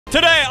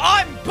Today,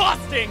 I'm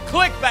busting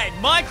clickbait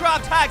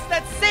Minecraft hacks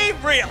that seem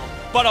real,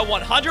 but are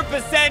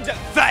 100%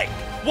 fake.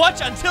 Watch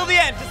until the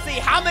end to see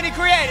how many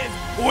creators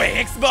we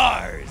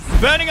expose.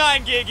 Burning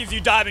iron gear gives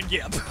you diamond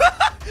gear.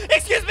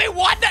 Excuse me,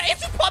 what?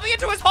 It's just popping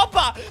into his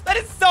hopper. That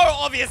is so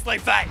obviously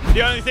fake.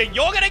 The only thing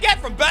you're gonna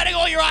get from burning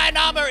all your iron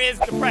armor is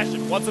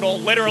depression. Once it all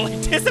literally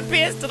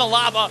disappears to the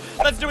lava,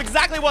 let's do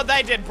exactly what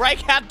they did.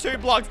 Break out 2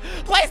 blocks,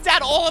 place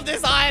down all of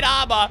this iron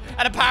armor,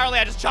 and apparently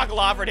I just chuck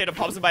lava in here to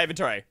pop in my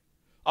inventory.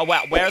 Oh,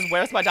 wow.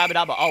 Where's my diamond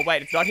armor? Oh,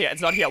 wait. It's not here.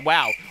 It's not here.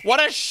 Wow.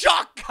 What a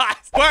shock, guys.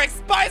 We're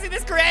exposing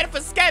this creator for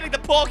scamming the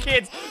poor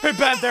kids who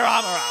burnt their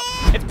armor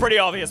up. It's pretty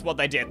obvious what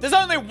they did. There's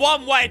only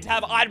one way to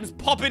have items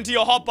pop into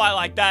your hotbar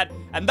like that,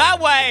 and that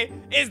way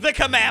is the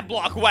command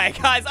block way,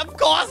 guys. Of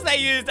course they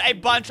used a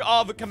bunch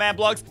of command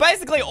blocks.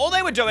 Basically, all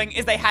they were doing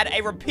is they had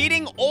a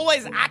repeating,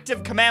 always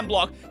active command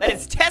block that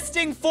is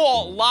testing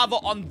for lava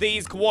on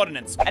these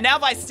coordinates. And now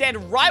if I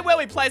stand right where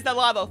we placed that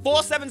lava,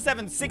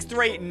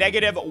 47763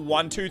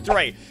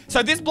 -123.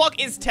 So this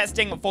block is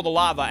testing for the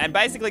lava. And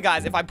basically,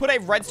 guys, if I put a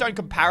redstone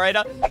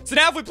comparator, so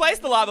now if we place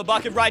the lava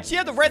bucket right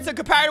here, the redstone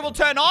comparator will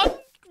turn on.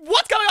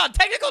 What's going on?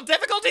 Technical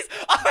difficulties?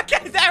 Oh,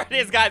 okay, there it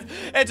is, guys.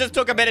 It just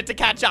took a minute to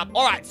catch up.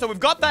 All right, so we've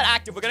got that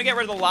active. We're going to get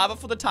rid of the lava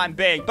for the time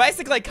being.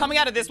 Basically, coming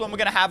out of this one, we're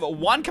going to have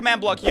one command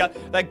block here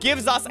that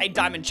gives us a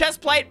diamond chest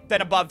plate. Then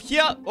above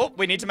here, oh,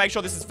 we need to make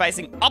sure this is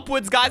facing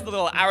upwards, guys. The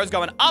little arrow's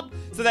going up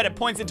so that it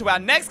points into our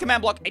next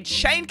command block, a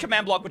chain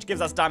command block, which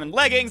gives us diamond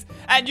leggings.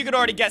 And you can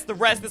already guess the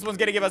rest. This one's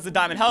going to give us a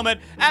diamond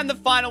helmet. And the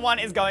final one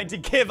is going to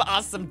give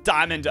us some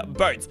diamond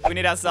boots. We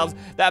need ourselves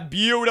that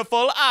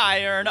beautiful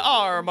iron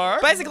armor.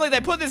 Basically, they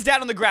put this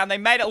down on the ground. They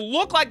made it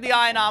look like the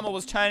iron armor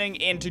was turning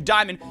into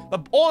diamond,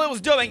 but all it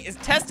was doing is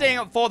testing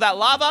for that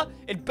lava.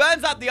 It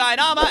burns up the iron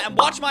armor, and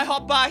watch my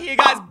hotbar here,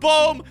 guys.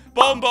 Boom,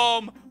 boom,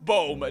 boom,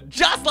 boom.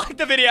 Just like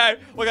the video,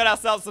 we got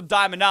ourselves some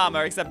diamond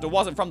armor, except it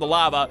wasn't from the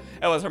lava.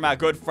 It was from our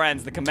good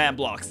friends, the command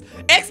blocks.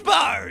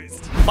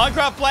 Exposed!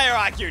 Minecraft player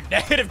IQ,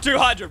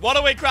 -200. What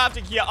are we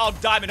crafting here? Oh,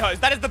 diamond hose.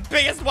 That is the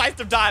biggest waste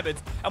of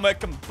diamonds. And we're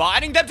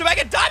combining them to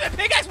make a diamond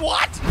pickaxe.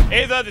 What?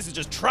 Either this is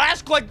just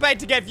trash clickbait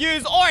to get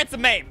views, or it's a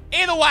meme.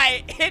 Either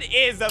way, it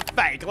is a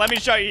fake. Let me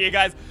show you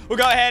guys. We'll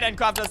go ahead and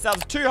craft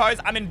ourselves 2 hose.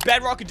 I'm in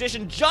Bedrock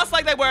Edition, just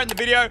like they were in the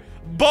video.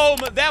 Boom.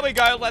 There we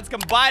go. Let's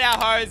combine our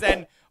hose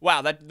and...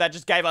 wow, that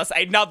just gave us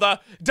another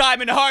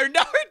diamond hoe.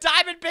 No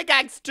diamond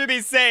pickaxe to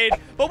be seen.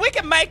 But we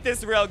can make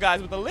this real,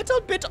 guys, with a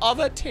little bit of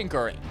a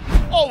tinkering.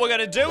 All we're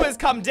gonna do is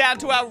come down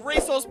to our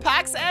resource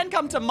packs and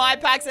come to my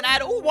packs and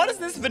add, oh, what is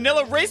this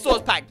vanilla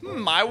resource pack?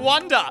 I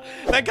wonder.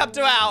 Then come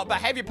to our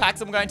behavior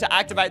packs. I'm going to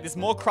activate this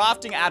more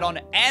crafting add-on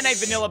and a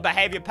vanilla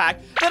behavior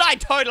pack that I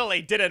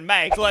totally didn't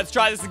make. So let's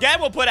try this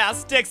again. We'll put our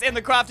sticks in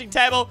the crafting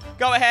table,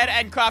 go ahead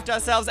and craft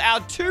ourselves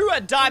our 2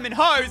 diamond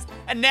hoes.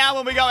 And now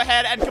when we go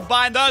ahead and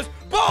combine those,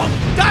 boom,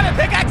 diamond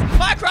pickaxe,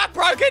 Minecraft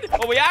broken.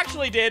 What we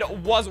actually did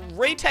was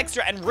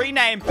retexture and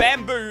rename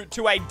bamboo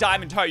to a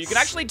diamond hoe. You can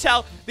actually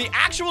tell the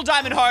actual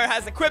diamond hoe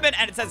has equipment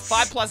and it says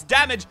 5+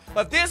 damage,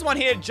 but this one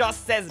here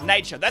just says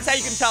nature. That's how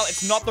you can tell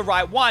it's not the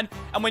right one.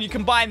 And when you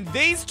combine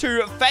these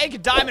 2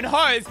 fake diamond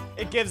hoes,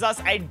 it gives us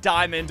a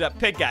diamond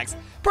pickaxe.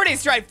 Pretty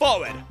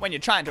straightforward when you're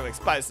trying to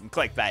expose some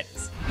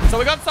clickbaiters. So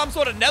we got some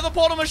sort of nether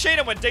portal machine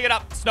and we're digging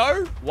up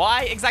snow.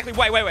 Why exactly?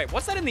 Wait.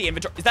 What's that in the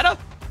inventory? Is that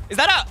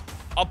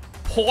a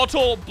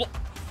portal?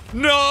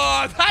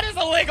 No, that is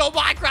illegal,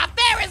 Minecraft.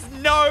 There is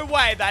no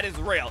way that is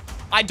real.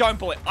 I do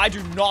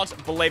not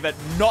believe it,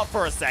 not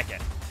for a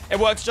second. It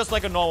works just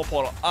like a normal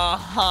portal.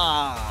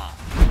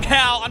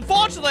 Now,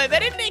 unfortunately, they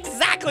didn't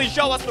exactly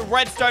show us the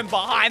redstone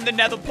behind the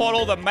nether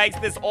portal that makes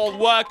this all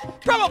work.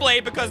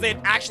 Probably because it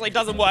actually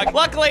doesn't work.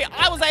 Luckily,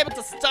 I was able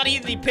to study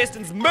the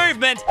piston's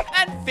movement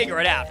and figure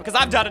it out. Because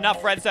I've done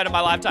enough redstone in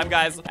my lifetime,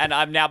 guys. And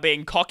I'm now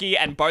being cocky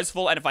and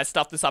boastful. And if I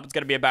stuff this up, it's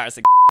going to be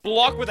embarrassing.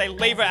 Block with a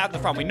lever out the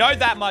front. We know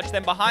that much.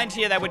 Then behind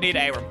here, they would need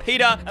a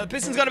repeater. And the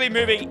piston's going to be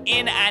moving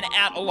in and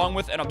out along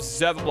with an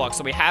observer block.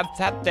 So we have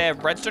that there.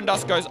 Redstone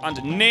dust goes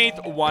underneath.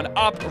 1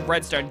 up.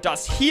 Redstone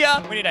dust here.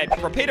 We need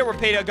a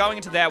repeater going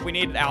into there. We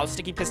need our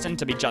sticky piston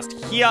to be just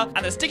here.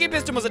 And the sticky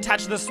piston was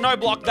attached to the snow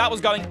block that was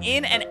going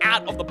in and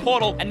out of the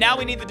portal. And now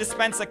we need the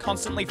dispenser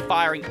constantly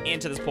firing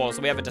into this portal.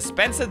 So we have a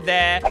dispenser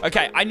there.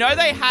 Okay, I know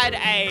they had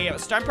a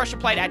stone pressure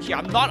plate out here.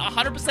 I'm not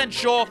 100%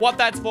 sure what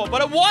that's for,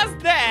 but it was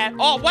there.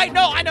 Oh, wait,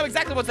 no, I know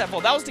exactly what's that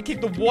for. That was to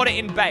keep the water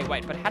in bay.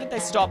 Wait, but how did they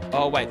stop?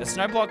 Oh, wait, the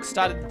snow block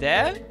started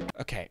there?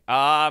 Okay,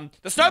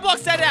 the snow block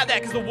started out there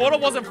because the water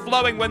wasn't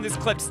flowing when this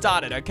clip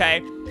started,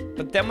 okay?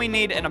 But then we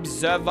need an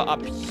observer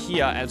up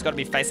here, and it's got to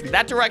be facing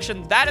that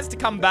direction. That is to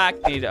come back.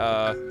 We need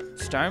a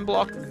stone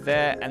block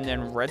there, and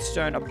then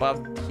redstone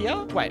above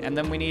here. Wait, and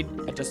then we need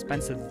a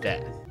dispenser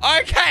there.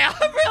 Okay,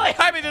 I'm really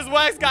hoping this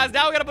works, guys.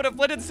 Now we're gonna put a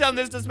flint and steel in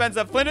this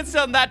dispenser, flint and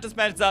steel in that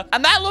dispenser,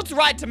 and that looks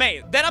right to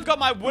me. Then I've got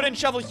my wooden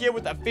shovel here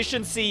with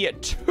efficiency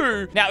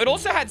 2. Now, it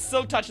also had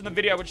silk touch in the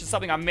video, which is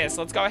something I missed.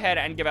 So let's go ahead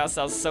and give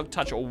ourselves silk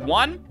touch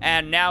 1,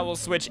 and now we'll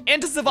switch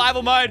into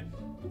survival mode.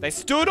 They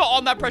stood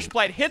on that pressure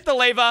plate, hit the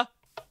lever.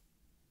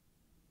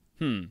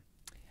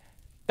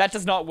 That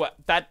does not work.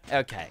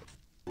 Okay.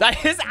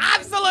 That is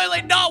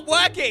absolutely not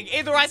working.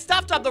 Either I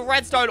stuffed up the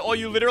redstone or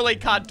you literally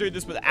can't do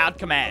this without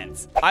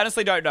commands. I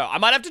honestly don't know. I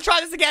might have to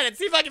try this again and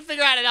see if I can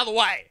figure out another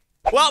way.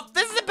 Well,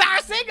 this is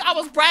embarrassing. I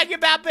was bragging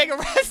about being a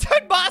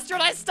redstone master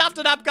and I stuffed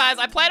it up, guys.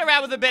 I played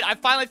around with it a bit. I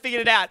finally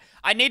figured it out.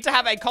 I need to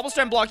have a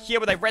cobblestone block here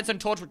with a redstone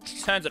torch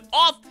which turns it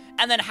off,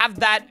 and then have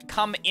that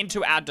come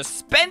into our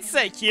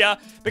dispenser here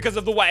because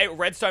of the way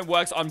redstone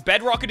works on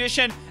Bedrock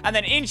Edition. And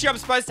then in here, I'm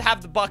supposed to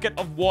have the bucket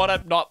of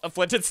water, not a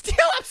flint and steel.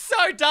 I'm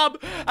so dumb.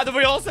 And then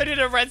we also need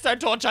a redstone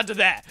torch under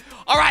there.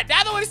 All right,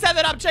 now that we've set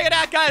that up, check it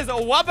out, guys.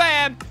 1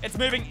 a.m. It's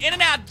moving in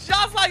and out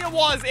just like it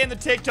was in the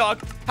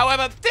TikTok.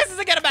 However, this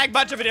isn't going to make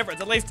much of a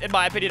difference, at least in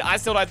my opinion. I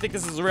still don't think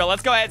this is real.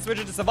 Let's go ahead and switch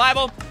it to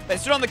survival. They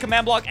stood on the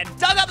command block and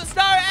dug up the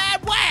snow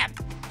and wham!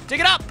 Dig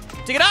it up!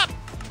 Dig it up!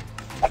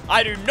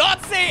 I do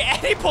not see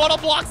any portal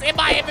blocks in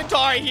my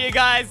inventory here,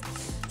 guys.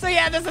 So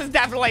yeah, this is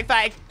definitely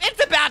fake.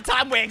 It's about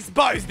time we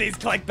expose these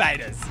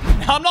clickbaiters.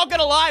 Now, I'm not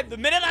gonna lie, the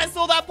minute I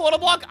saw that portal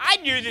block, I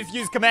knew this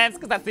used commands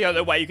because that's the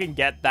only way you can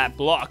get that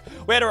block.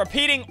 We had a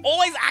repeating,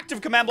 always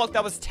active command block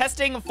that was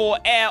testing for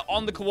air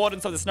on the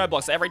coordinates of the snow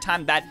block. So every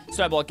time that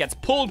snow block gets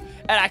pulled,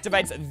 it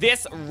activates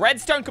this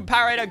redstone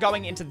comparator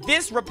going into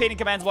this repeating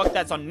commands block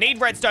that's on need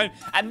redstone.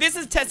 And this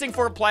is testing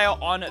for a player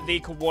on the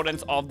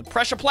coordinates of the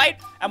pressure plate.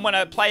 And when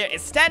a player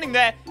is standing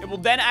there, it will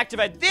then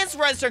activate this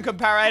redstone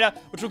comparator,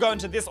 which will go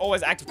into this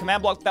always active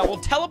command block that will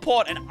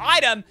teleport an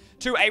item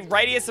to a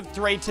radius of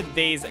 3 to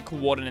these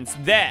coordinates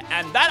there.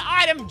 And that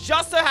item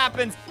just so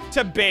happens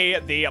to be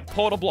the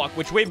portal block,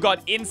 which we've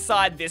got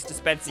inside this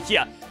dispenser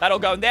here. That'll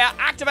go in there,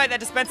 activate that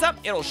dispenser,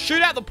 it'll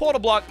shoot out the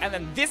portal block, and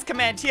then this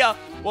command here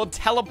will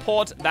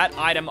teleport that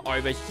item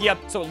over here.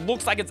 So it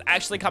looks like it's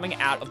actually coming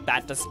out of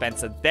that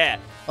dispenser there.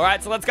 All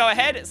right, so let's go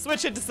ahead,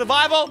 switch it to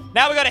survival.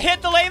 Now we gotta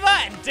hit the lever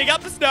and dig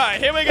up the snow.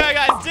 Here we go,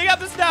 guys, dig up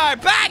the snow,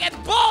 bang, and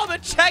boom,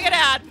 and check it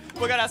out.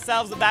 We got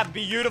ourselves that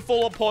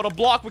beautiful portal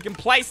block. We can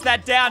place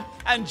that down,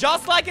 and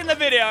just like in the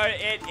video,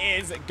 it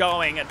is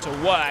going to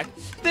work.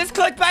 This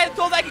clickbait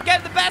thought they could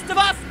get the best of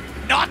us.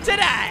 Not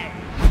today.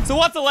 So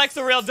what's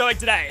Alexa Real doing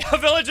today? A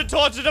villager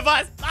torture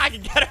device? I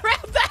can get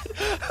around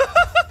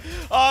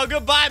that. Oh,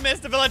 goodbye,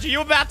 Mr. Villager.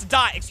 You're about to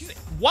die. Excuse me.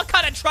 What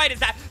kind of trait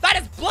is that?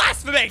 That is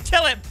blasphemy.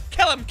 Kill him.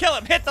 Kill him. Kill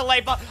him. Hit the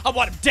lever. I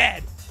want him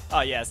dead.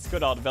 Oh, yes.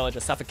 Good old villager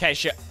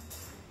suffocation.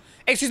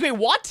 Excuse me.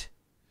 What?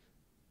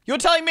 You're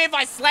telling me if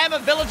I slam a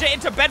villager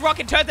into bedrock,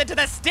 it turns into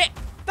the stick?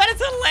 That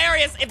is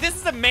hilarious. If this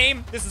is a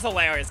meme, this is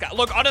hilarious, guys.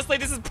 Look, honestly,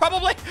 this is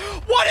probably...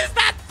 What is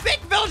that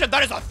thick villager?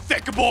 That is a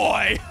thick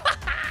boy.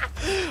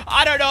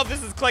 I don't know if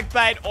this is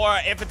clickbait or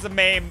if it's a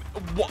meme.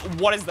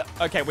 What is the...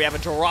 Okay, we have a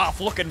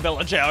giraffe-looking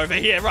villager over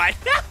here right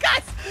now,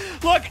 guys.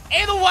 Look,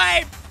 either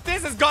way,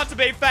 this has got to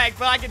be fake,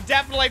 but I can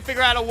definitely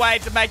figure out a way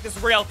to make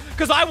this real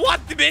because I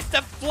want the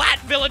Mr. Flat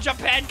Villager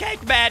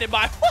Pancake Man in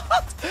my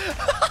world.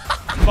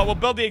 But we'll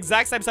build the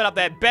exact same setup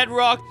there.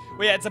 Bedrock.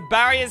 We had some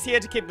barriers here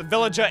to keep the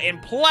villager in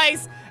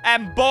place.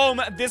 And boom,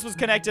 this was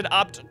connected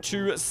up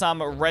to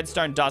some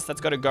redstone dust.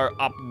 That's got to go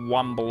up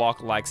 1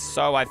 block like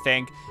so, I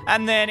think.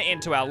 And then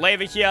into our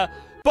lever here.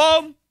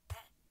 Boom.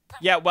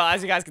 Yeah, well,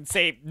 as you guys can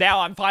see,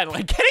 now I'm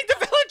finally getting the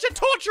villager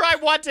torture I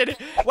wanted.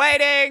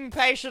 Waiting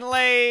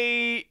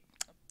patiently.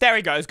 There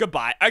he goes,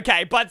 goodbye.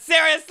 Okay, but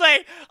seriously,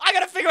 I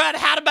gotta figure out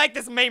how to make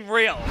this meme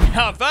real.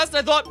 Now, at first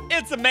I thought,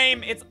 it's a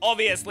meme, it's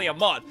obviously a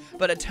mod.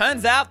 But it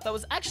turns out there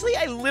was actually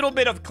a little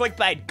bit of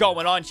clickbait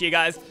going on here,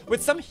 guys,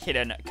 with some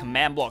hidden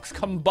command blocks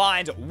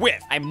combined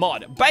with a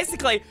mod.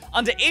 Basically,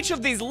 under each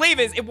of these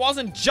levers, it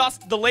wasn't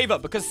just the lever,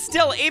 because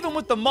still, even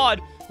with the mod,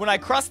 when I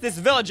cross this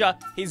villager,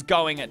 he's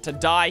going to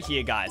die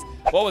here, guys.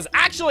 What was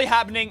actually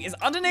happening is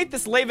underneath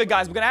this lever,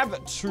 guys, we're gonna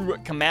have 2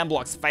 command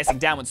blocks facing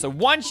downwards. So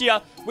one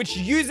here, which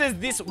uses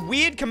this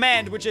weird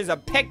command, which is a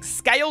peck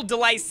scale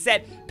delay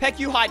set, peck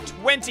you height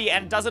 20,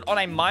 and does it on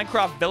a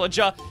Minecraft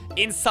villager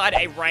inside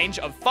a range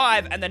of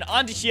 5. And then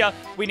under here,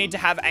 we need to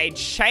have a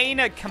chain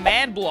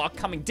command block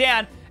coming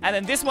down, and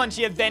then this one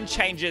here then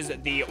changes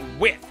the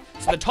width.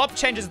 So the top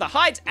changes the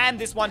height, and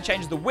this one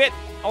changes the width,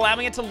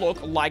 allowing it to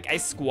look like a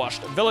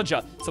squashed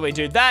villager. So we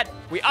do that,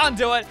 we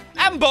undo it,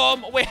 and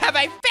boom, we have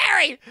a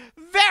very,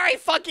 very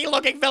funky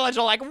looking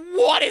villager. Like,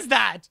 what is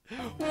that?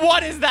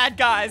 What is that,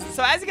 guys?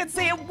 So as you can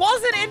see, it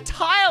wasn't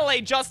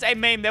entirely just a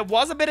meme. There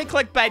was a bit of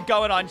clickbait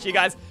going on here,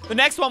 guys. The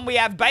next one, we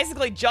have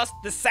basically just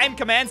the same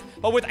commands,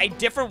 but with a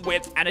different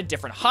width and a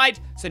different height.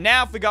 So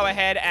now if we go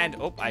ahead and,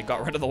 oh, I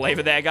got rid of the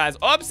lever there, guys.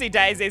 Oopsie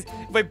daisies.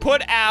 If we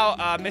put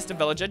our Mr.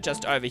 Villager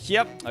just over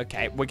here,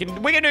 okay, we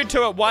can do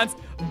 2 at once.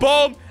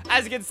 Boom.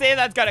 As you can see,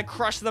 that's going to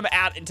crush them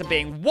out into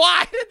being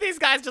white. These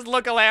guys just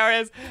look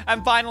hilarious.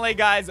 And finally,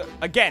 guys,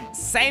 again,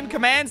 same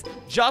commands,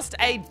 just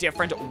a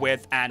different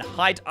width and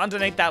height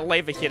underneath that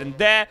lever hidden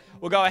there.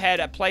 We'll go ahead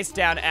and place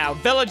down our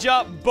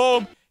villager.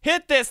 Boom.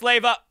 Hit this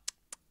lever.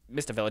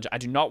 Mr. Villager, I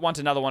do not want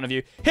another one of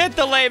you. Hit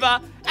the lever.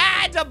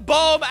 And And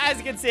boom, as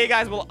you can see,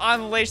 guys, we'll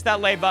unleash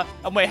that lever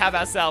and we have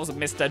ourselves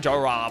Mr.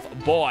 Giraffe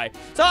Boy.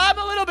 So I'm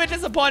a little bit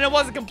disappointed. It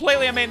wasn't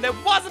completely, there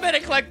was a bit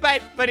of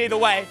clickbait, but either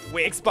way,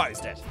 we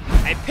exposed it.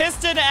 A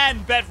piston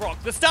and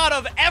bedrock, the start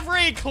of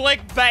every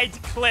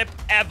clickbait clip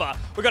ever.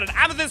 We got an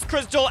amethyst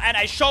crystal and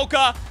a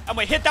shulker, and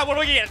we hit that one.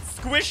 We're gonna get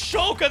squish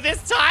shulker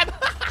this time.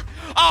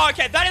 Oh,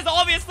 okay, that is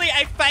obviously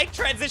a fake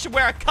transition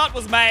where a cut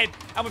was made,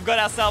 and we've got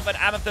ourselves an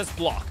amethyst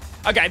block.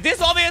 Okay,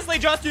 this obviously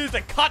just used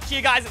a cut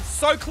here, guys. It's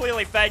so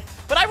clearly fake,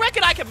 but I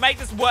reckon I can make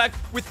this work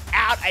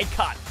without a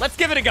cut. Let's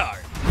give it a go.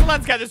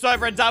 Let's get this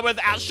over and done with.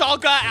 Our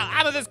shulker, our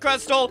amethyst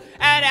crystal,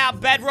 and our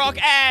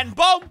bedrock, and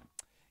boom.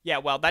 Yeah,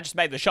 well, that just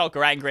made the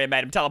shulker angry and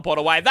made him teleport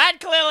away. That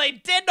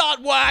clearly did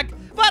not work,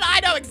 but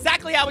I know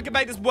exactly how we can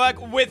make this work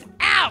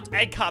without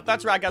a cut.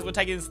 That's right, guys, we're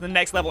taking this to the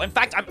next level. In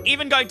fact, I'm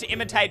even going to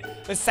imitate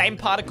the same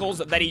particles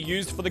that he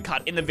used for the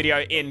cut in the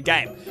video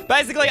in-game.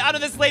 Basically, under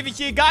this lever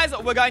here, guys,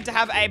 we're going to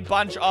have a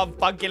bunch of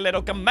funky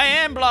little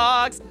command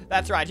blocks.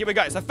 That's right, here we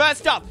go. So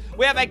first up,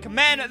 we have a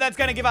command that's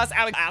going to give us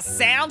our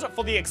sound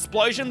for the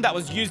explosion that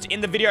was used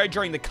in the video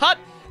during the cut.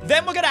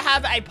 Then we're going to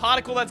have a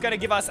particle that's going to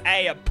give us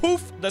a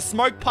poof, the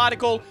smoke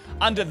particle.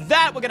 Under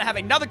that, we're going to have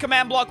another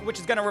command block, which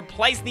is going to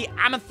replace the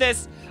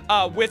amethyst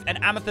with an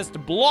amethyst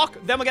block.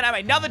 Then we're going to have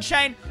another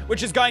chain,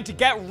 which is going to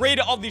get rid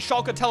of the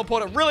shulker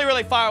teleporter really,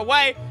 really far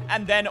away.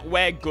 And then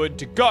we're good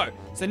to go.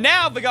 So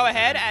now if we go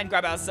ahead and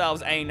grab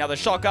ourselves another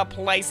shulker,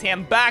 place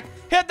him back,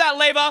 hit that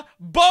lever,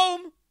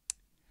 boom.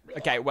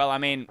 Okay, well,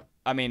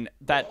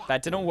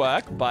 that didn't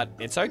work, but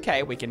it's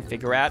okay. We can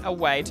figure out a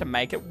way to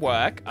make it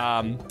work.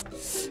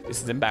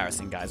 This is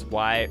embarrassing, guys.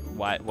 Why,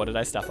 what did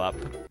I stuff up?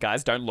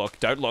 Guys, don't look.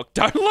 What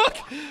happened?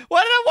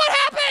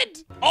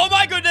 Oh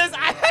my goodness,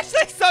 I'm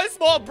actually so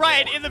small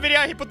brain. In the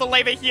video, he put the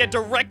lever here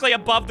directly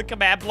above the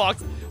command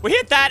blocks. We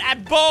hit that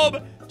and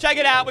boom, check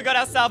it out. We got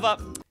ourselves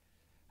up.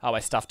 Oh, I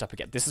stuffed up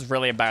again. This is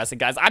really embarrassing,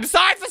 guys. I'm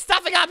sorry for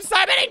stuffing up so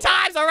many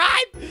times, all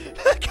right?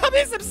 Come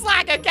here some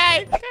slack,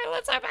 okay? Okay,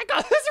 let's hope I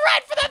got this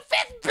right for the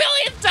 5th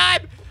billionth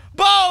time.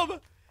 Boom.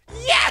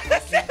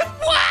 Yes, it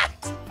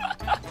worked.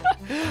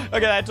 Okay,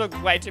 that took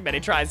way too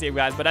many tries here,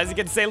 guys. But as you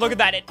can see, look at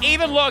that. It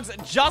even looks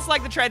just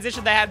like the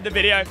transition they had in the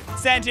video.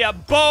 Sand here,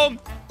 boom.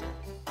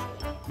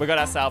 We got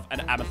ourselves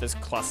an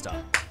amethyst cluster.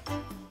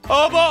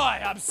 Oh boy,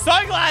 I'm so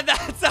glad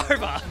that's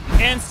over.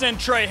 Instant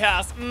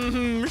treehouse,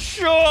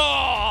 sure.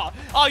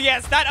 Oh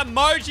yes, that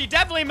emoji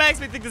definitely makes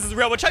me think this is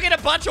real. We're chucking a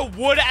bunch of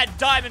wood and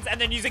diamonds and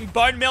then using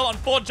bone meal on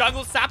 4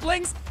 jungle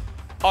saplings.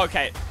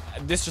 Okay,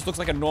 this just looks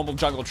like a normal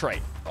jungle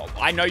tree. Oh,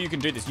 I know you can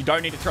do this. You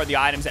don't need to throw the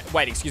items at,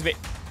 wait, excuse me.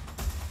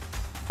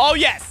 Oh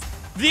yes,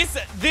 this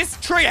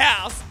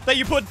treehouse that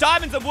you put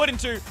diamonds and wood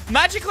into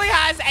magically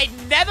has a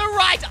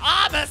netherite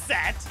armor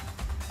set.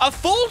 A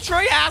full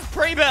treehouse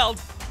pre-built.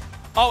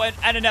 Oh,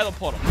 and another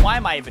portal. Why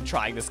am I even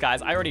trying this,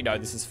 guys? I already know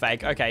this is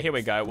fake. Okay, here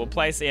we go. We'll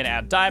place in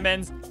our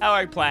diamonds,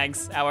 our oak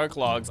planks, our oak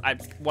logs.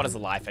 What is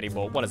life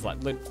anymore? What is life?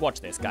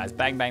 Watch this, guys.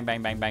 Bang, bang,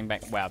 bang, bang, bang, bang.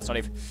 Wow,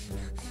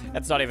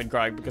 it's not even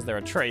growing because there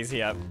are trees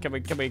here. Can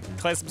we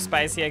clear some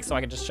space here so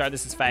I can just show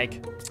this is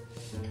fake?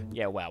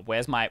 Yeah, wow.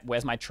 Where's my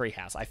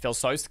treehouse? I feel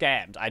so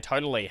scammed. I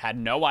totally had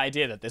no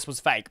idea that this was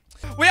fake.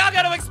 We are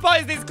going to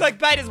expose these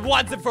clickbaiters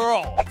once and for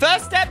all.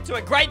 First step to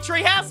a great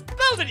treehouse,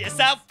 build it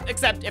yourself.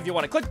 Except if you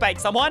want to clickbait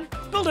someone,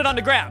 build it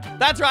underground.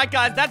 That's right,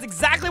 guys. That's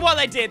exactly what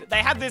they did. They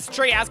have this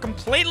treehouse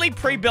completely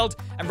pre-built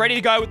and ready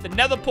to go with the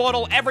nether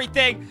portal,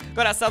 everything.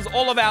 Got ourselves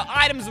all of our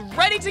items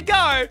ready to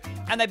go.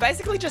 And they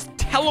basically just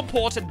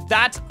teleported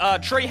that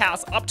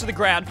treehouse up to the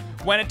ground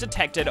when it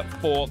detected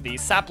for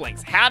these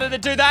saplings. How did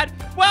it do that?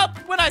 Well,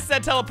 when I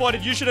said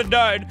teleported, you should have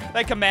known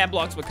that command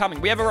blocks were coming.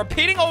 We have a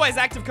repeating always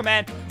active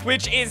command,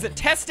 which is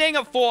testing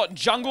for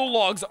jungle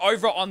logs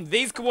over on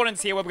these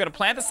coordinates here where we're going to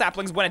plant the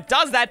saplings. When it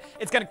does that,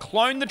 it's going to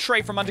clone the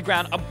tree from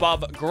underground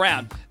above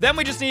ground. Then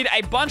we just need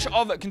a bunch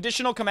of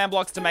conditional command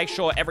blocks to make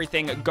sure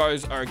everything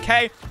goes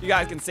okay. You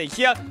guys can see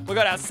here, we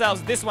got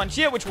ourselves this one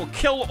here, which will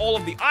kill all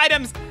of the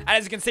items. And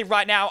as you can see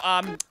right now,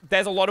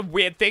 there's a lot of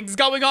weird things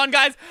going on,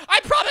 guys. I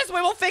promise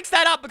we will fix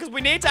that up because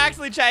we need to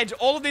actually change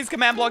all of these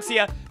command blocks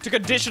here to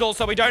conditional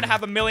so we don't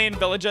have a million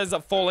villagers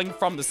falling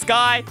from the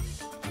sky.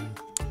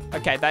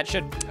 Okay, that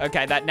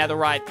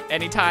netherite,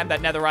 anytime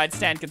that netherite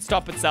stand can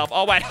stop itself.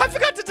 Oh, wait, I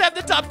forgot to turn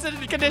the top to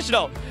the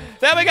conditional.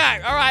 There we go.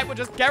 All right, we'll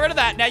just get rid of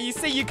that. Now, you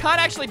see, you can't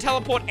actually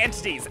teleport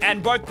entities,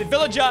 and both the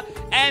villager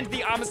and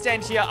the armor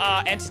stand here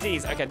are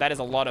entities. Okay, that is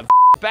a lot of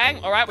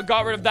bang. All right, we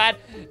got rid of that.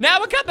 Now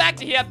we'll come back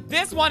to here.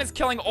 This one is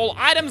killing all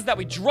items that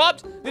we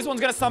dropped. This one's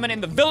going to summon in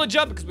the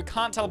villager because we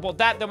can't teleport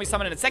that. Then we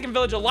summon in a second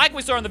villager like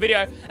we saw in the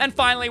video. And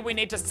finally, we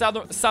need to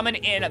summon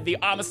in the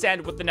armor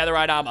stand with the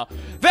netherite armor.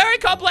 Very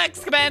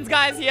complex commands,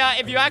 guys, here.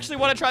 If you actually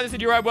want to try this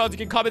in your own world, you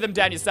can copy them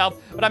down yourself.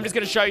 But I'm just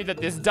going to show you that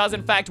this does,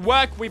 in fact,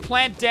 work. We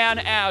plant down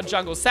our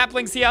jungle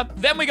saplings here.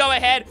 Then we go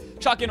ahead,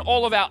 chuck in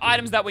all of our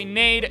items that we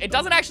need. It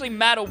doesn't actually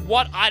matter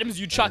what items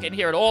you chuck in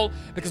here at all,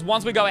 because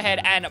once we go ahead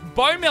and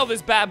bone meal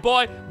this bad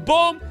boy,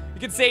 boom, you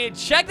can see,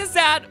 check this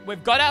out.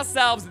 We've got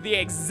ourselves the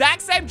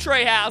exact same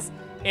treehouse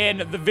in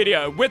the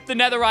video with the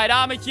netherite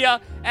armor here.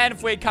 And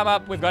if we come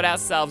up, we've got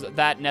ourselves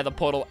that nether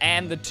portal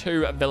and the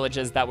 2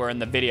 villagers that were in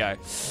the video.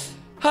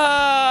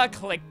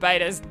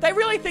 Clickbaiters. They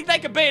really think they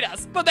can beat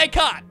us, but they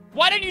can't.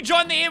 Why don't you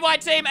join the EY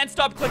team and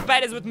stop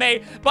clickbaiters with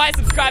me by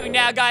subscribing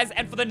now, guys?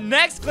 And for the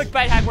next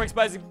clickbait hack we're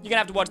exposing, you're gonna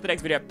have to watch the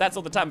next video. That's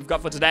all the time we've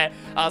got for today.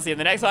 I'll see you in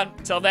the next one.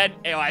 Till then,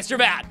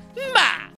 Eystreem out.